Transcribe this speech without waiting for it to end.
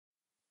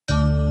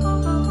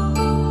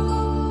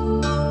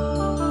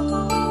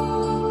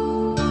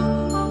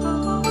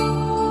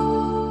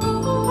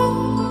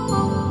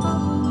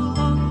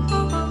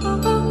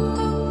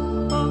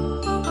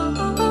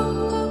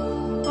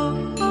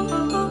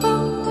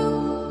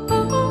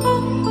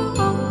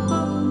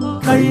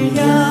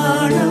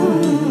కళ్యాణం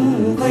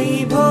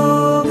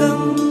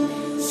వైభోగం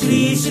శ్రీ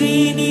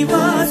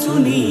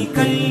శ్రీనివాసుని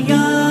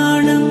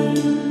కళ్యాణం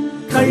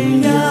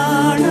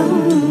కళ్యాణం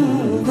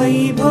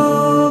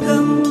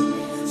వైభోగం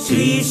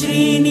శ్రీ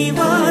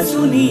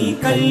శ్రీనివాసుని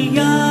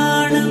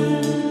కళ్యాణం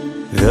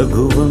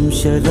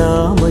రఘువంశ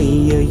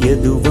రామయ్య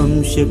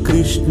యదువంశ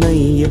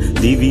కృష్ణయ్య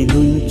దివి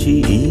నుంచి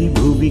ఈ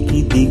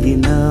భువికి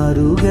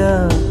దిగినారుగా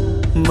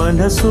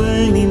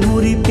మనసుల్ని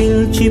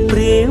మురిపించి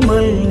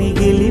ప్రేమల్ని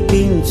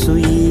గెలిపించు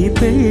ఈ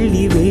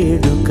పెళ్లి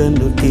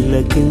వేడుకను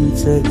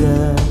తిలకించగా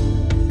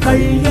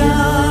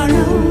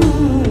కళ్యాణం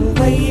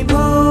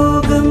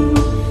వైభోగం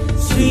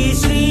శ్రీ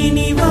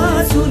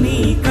శ్రీనివాసుని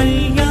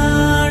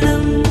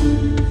కళ్యాణం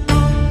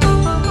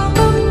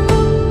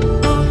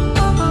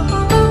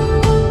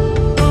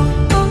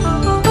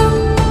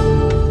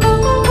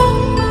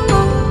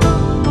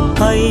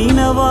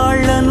అయిన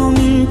వాళ్లను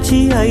మించి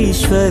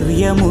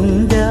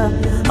ఐశ్వర్యముందా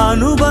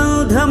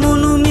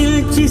అనుబంధమును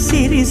నిల్చి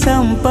సిరి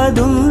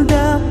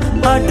సంపదుందా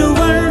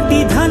అటువంటి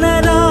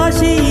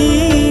ధనరాశి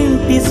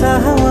ఇంటి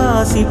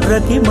సహవాసి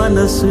ప్రతి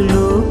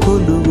మనసులో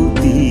కొలువు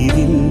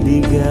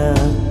తీరిందిగా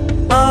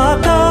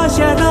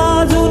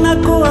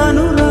ఆకాశరాజునకు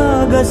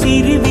అనురాగ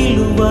సిరి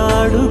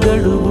విలువాడు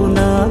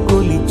గడువునా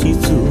కొలిచి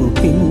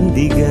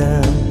చూపిందిగా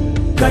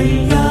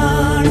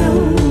కళ్యాణం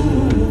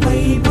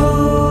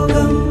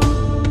వైభోగం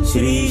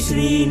శ్రీ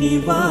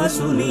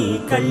శ్రీనివాసుని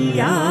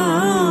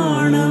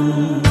కళ్యాణం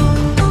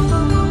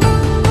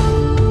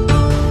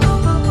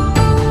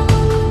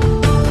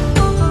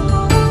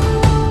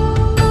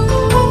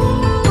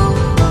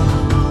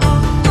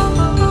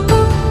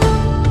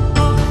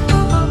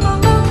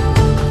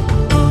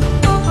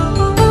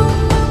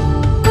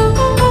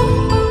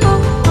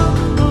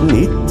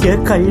నిత్య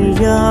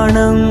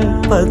కళ్యాణం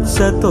పచ్చ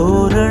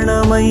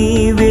తోరణమై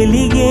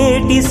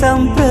వెలిగేటి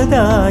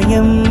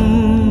సంప్రదాయం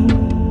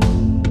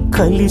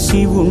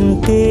కలిసి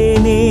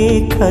ఉంటేనే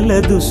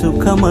కలదు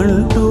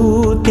సుఖమంటూ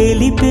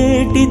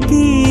తెలిపేటి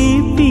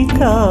తీపి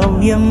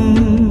కావ్యం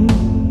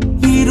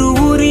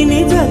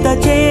ఇరువురిని జత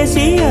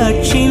చేసి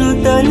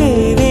అక్షింతలే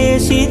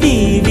వేసి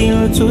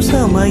దీవించు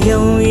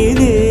సమయం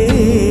ఇదే